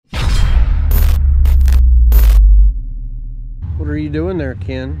are you doing there,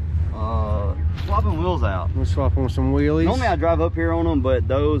 Ken? Swapping wheels out. We're swapping some wheelies. Normally I drive up here on them, but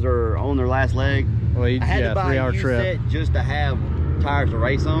those are on their last leg. Well, I had to buy a 3-hour used trip. set just to have tires to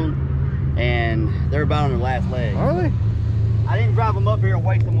race on, and they're about on their last leg. Are they? I didn't drive them up here and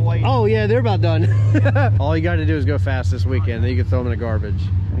waste them away. Oh yeah, they're about done. All you got to do is go fast this weekend, then you can throw them in the garbage.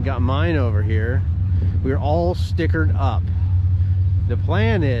 I got mine over here. We're all stickered up. The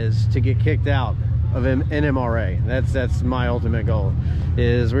plan is to get kicked out of NMRA. That's my ultimate goal.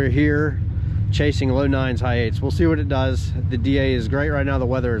 Is we're here chasing low 9s, high 8s. We'll see what it does. The DA is great right now. The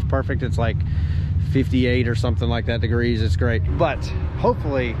weather is perfect. It's like 58 or something like that degrees. It's great. But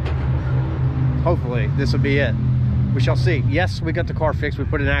hopefully this will be it. We shall see. Yes, we got the car fixed. We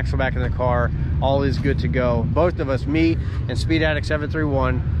put an axle back in the car. All is good to go. Both of us, me and Speed Addict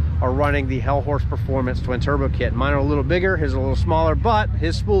 731, are running the Hellhorse Performance twin turbo kit. Mine are a little bigger, his a little smaller, but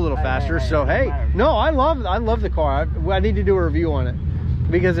his spool a little faster. So hey, no, I love the car. I need to do a review on it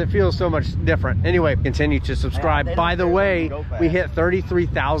because it feels so much different. Anyway, continue to subscribe. By the way, we hit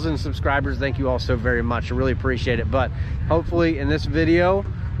 33,000 subscribers. Thank you all so very much. I really appreciate it. But hopefully in this video,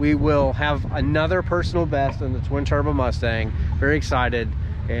 we will have another personal best in the twin turbo Mustang. Very excited.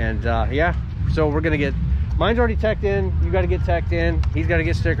 And yeah, so we're gonna get, mine's already teched in. You got to get teched in. He's got to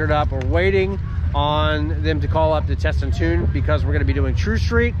get stickered up. We're waiting on them to call up to test and tune because we're going to be doing True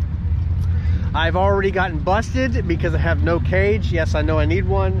Street. I've already gotten busted because I have no cage. Yes, I know I need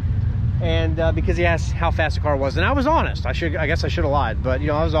one. And because he asked how fast the car was, and I was honest. I guess I should have lied, but you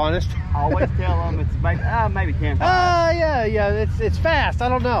know, I was honest. I always tell them it's maybe 10. Yeah, it's fast. I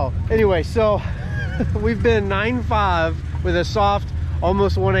don't know. Anyway, so we've been 9.5 with a soft,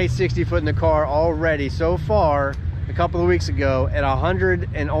 almost 1.860 foot in the car already so far. A couple of weeks ago at 100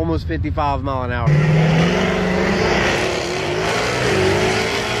 and almost 55 mile an hour.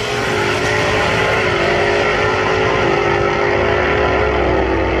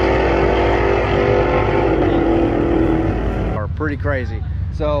 Pretty crazy.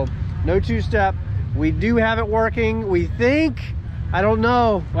 So no two-step. We do have it working. We think, I don't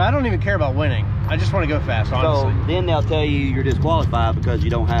know. Well, I don't even care about winning. I just want to go fast, honestly. So then they'll tell you you're disqualified because you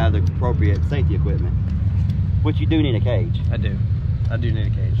don't have the appropriate safety equipment, which you do need a cage. I do need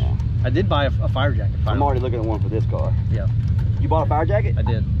a cage. Yeah. I did buy a fire jacket finally. I'm already looking at one for this car. Yeah. You bought a fire jacket? I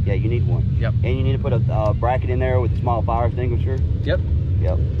did. Yeah, you need one. Yep. And you need to put a bracket in there with a small fire extinguisher. Yep.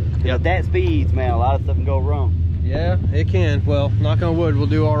 Yep. At that speeds, man, a lot of stuff can go wrong. Yeah, it can. Well, knock on wood, we'll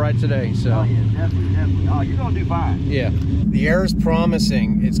do all right today. So. Oh yeah, definitely. Oh, you're gonna do fine. Yeah. The air is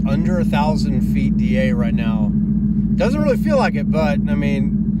promising. It's under 1,000 feet DA right now. Doesn't really feel like it, but I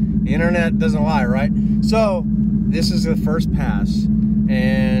mean, the internet doesn't lie, right? So this is the first pass,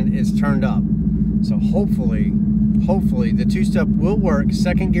 and it's turned up. So hopefully the two-step will work.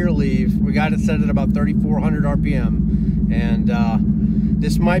 Second gear leave. We got it set at about 3,400 RPM, and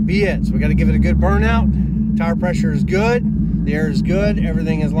this might be it. So we got to give it a good burnout. Tire pressure is good, the air is good,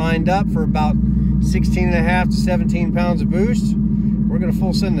 everything is lined up for about 16.5 to 17 pounds of boost. We're gonna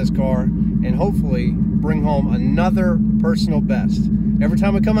full send this car and hopefully bring home another personal best. Every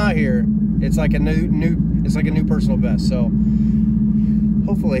time we come out here, it's like a new personal best. So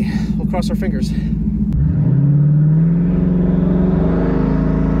hopefully we'll cross our fingers.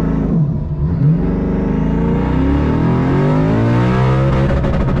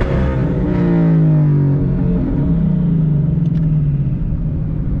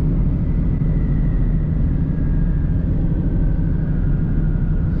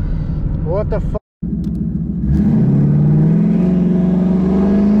 What the fuck?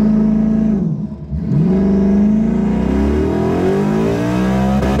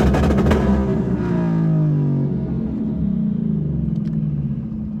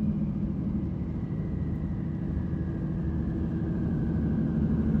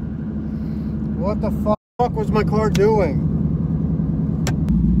 What the fuck was my car doing?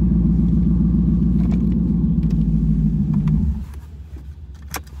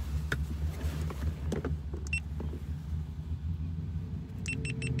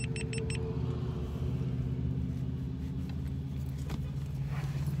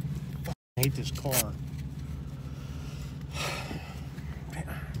 I hate this car.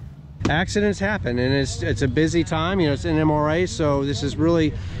 Accidents happen, and it's a busy time. You know, it's NMRA, so this is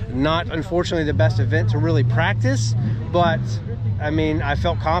really not, unfortunately, the best event to really practice. But I mean, I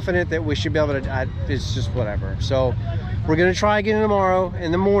felt confident that we should be able to. It's just whatever. So we're gonna try again tomorrow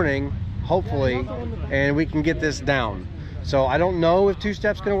in the morning, hopefully, and we can get this down. So I don't know if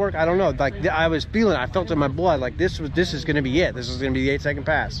two-step's gonna work. I don't know. Like I was feeling, I felt in my blood like this is gonna be it. This is gonna be the 8-second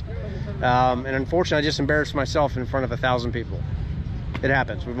pass. And unfortunately, I just embarrassed myself in front of 1,000 people. It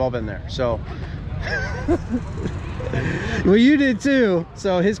happens. We've all been there. So Well, you did too.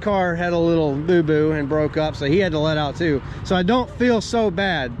 So his car had a little boo-boo and broke up, so he had to let out too. So I don't feel so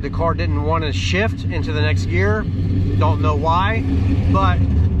bad. The car didn't want to shift into the next gear. Don't know why, but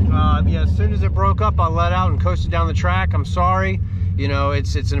yeah, as soon as it broke up, I let out and coasted down the track. I'm sorry. You know,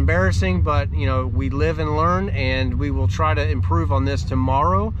 it's embarrassing, but you know, we live and learn, and we will try to improve on this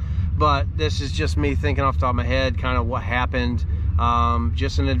tomorrow. But this is just me thinking off the top of my head, kind of what happened.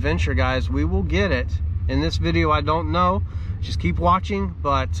 Just an adventure, guys. We will get it. In this video, I don't know. Just keep watching.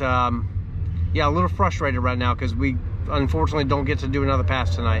 But yeah, a little frustrated right now because we unfortunately don't get to do another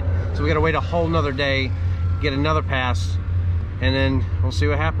pass tonight. So we got to wait a whole nother day, get another pass, and then we'll see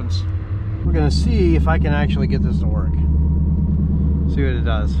what happens. We're gonna see if I can actually get this to work. See what it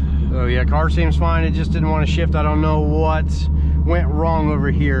does. Oh yeah, car seems fine. It just didn't want to shift. I don't know what went wrong over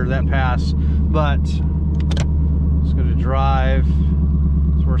here, that pass. But let's go to drive.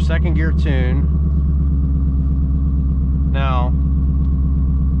 So we're second gear tune. Now,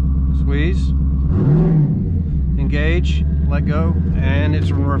 squeeze, engage, let go, and it's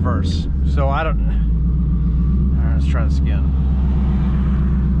in reverse. So I don't, all right, let's try this again.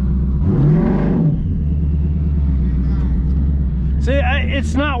 See,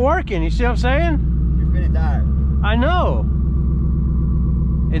 it's not working. You see what I'm saying? You're spinning tired. I know.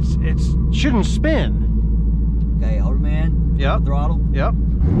 It shouldn't spin. Okay, hold it, man. Yep. Throttle. Yep.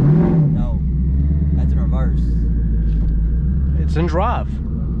 No, that's in reverse. It's in drive.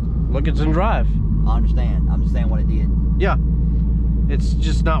 Look, it's in drive. I understand. I'm just saying what it did. Yeah. It's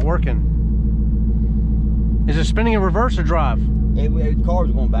just not working. Is it spinning in reverse or drive? The car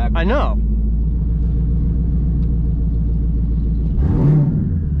was going backwards. I know.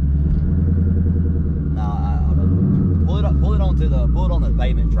 Pull it on the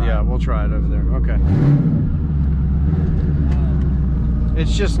pavement track. Yeah, we'll try it over there. Okay.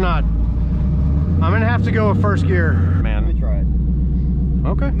 It's just not. I'm gonna have to go with first gear, man. Let me try it.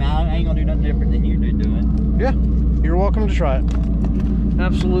 Okay. Now I ain't gonna do nothing different than you do doing. Yeah, you're welcome to try it.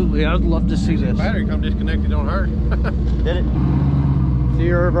 Absolutely, I'd love to see this. Battery come disconnected on her. Did it? See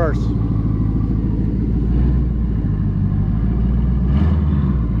your reverse.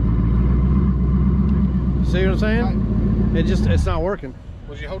 See what I'm saying? It's not working.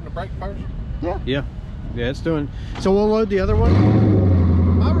 Was you holding the brake first? Yeah. Yeah, it's doing. So we'll load the other one.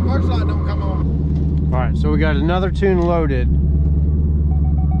 My reverse light don't come on. All right, so we got another tune loaded.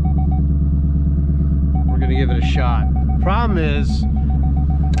 We're gonna give it a shot. Problem is,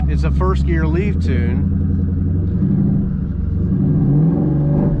 it's a first gear leave tune.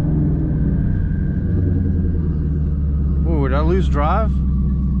 Ooh, did I lose drive?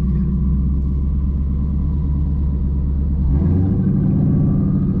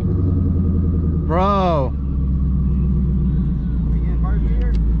 Bro.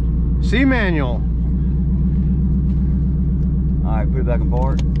 C manual. All right, put it back in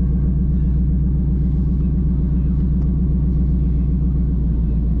park.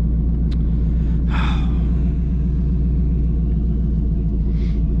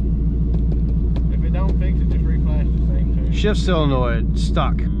 If it don't fix it, just reflash the same tune. Shift solenoid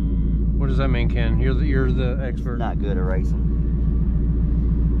stuck. What does that mean, Ken? You're the expert. Not good at racing.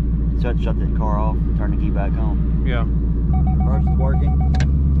 Shut that car off and turn the key back on. Yeah. Reverse is working.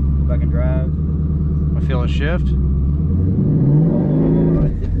 Go back and drive. I feel a shift.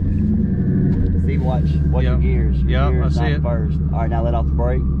 See, watch Yep. your gears. Your Yep, gears, I see not it. First. All right, now let off the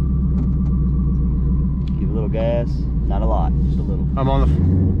brake. Give a little gas. Not a lot, just a little. I'm on the.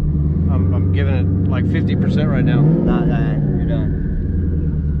 I'm giving it like 50% right now. Not you're done.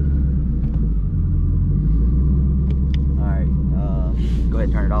 All right, go ahead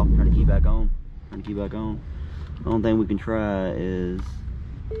and turn it off. Turn the key back on. Turn the key back on. The only thing we can try is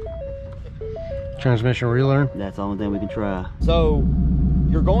Transmission relearn. that's the only thing we can try. So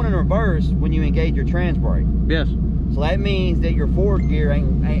you're going in reverse when you engage your trans brake. Yes. So that means that your forward gear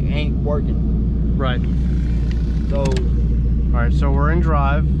ain't working. Right. So All right. So we're in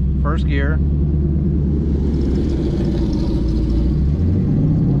drive, first gear.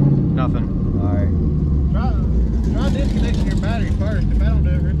 Nothing. all right. Try disconnecting your battery first. If I don't do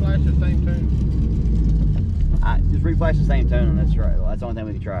it, reflash the same tune. Just reflash the same tune and that's right. That's the only thing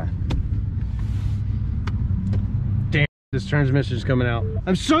we can try. Damn, this transmission's coming out.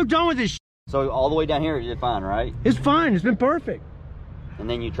 I'm so done with this. So all the way down here, you did fine, right? It's fine. It's been perfect. And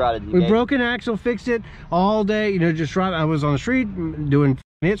then you try to We broke an axle, fixed it all day. You know, just driving. I was on the street doing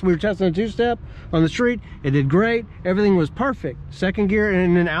hits. We were testing a two-step on the street. It did great. Everything was perfect. Second gear,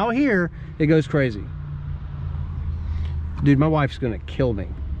 and then out here, it goes crazy. Dude, my wife's gonna kill me.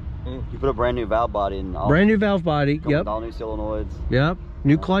 You put a brand new valve body in. Brand new valve body. Come Yep. with all new solenoids. Yep.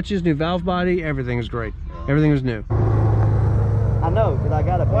 New clutches, new valve body, everything is great. Everything was new. I know, because I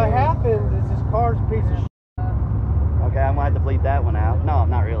got a... What happened is this car's a piece of shit. Okay, I'm gonna have to bleep that one out. No,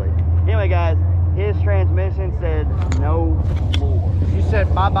 not really. Anyway, guys, his transmission said no more. You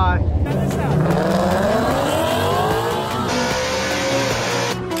said bye-bye. Check this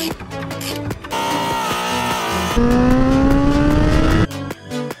out.